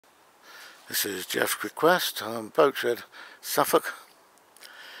This is Jeff's request. I'm Boatshed, Suffolk.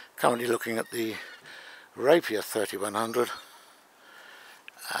 Currently looking at the Rapier 3100,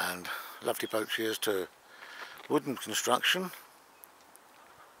 and lovely boat she is to wooden construction.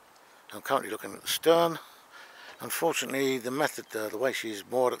 I'm currently looking at the stern. Unfortunately, the method, the way she's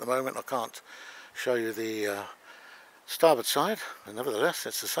moored at the moment, I can't show you the starboard side, but nevertheless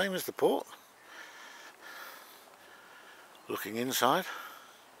it's the same as the port. Looking inside,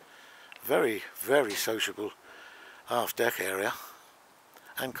 very sociable aft deck area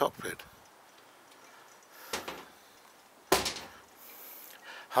and cockpit.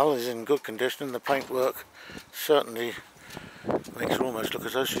 Hull is in good condition. The paintwork certainly makes her almost look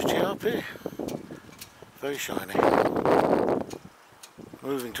as though she's GRP. Very shiny.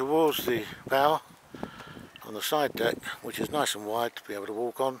 Moving towards the bow on the side deck, which is nice and wide to be able to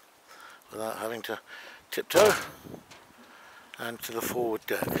walk on without having to tiptoe, and to the forward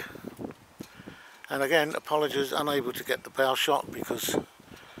deck. And again, apologies, unable to get the bow shot because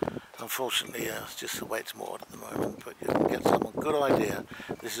unfortunately it's just the way it's moored at the moment, but you can get some good idea.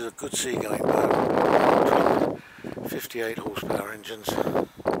 This is a good seagoing boat, 58 horsepower engines,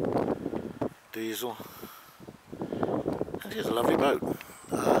 diesel, and it's a lovely boat.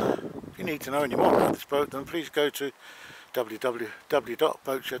 If you need to know any more about this boat, then please go to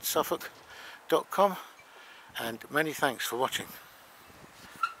www.boatshedsuffolk.com, and many thanks for watching.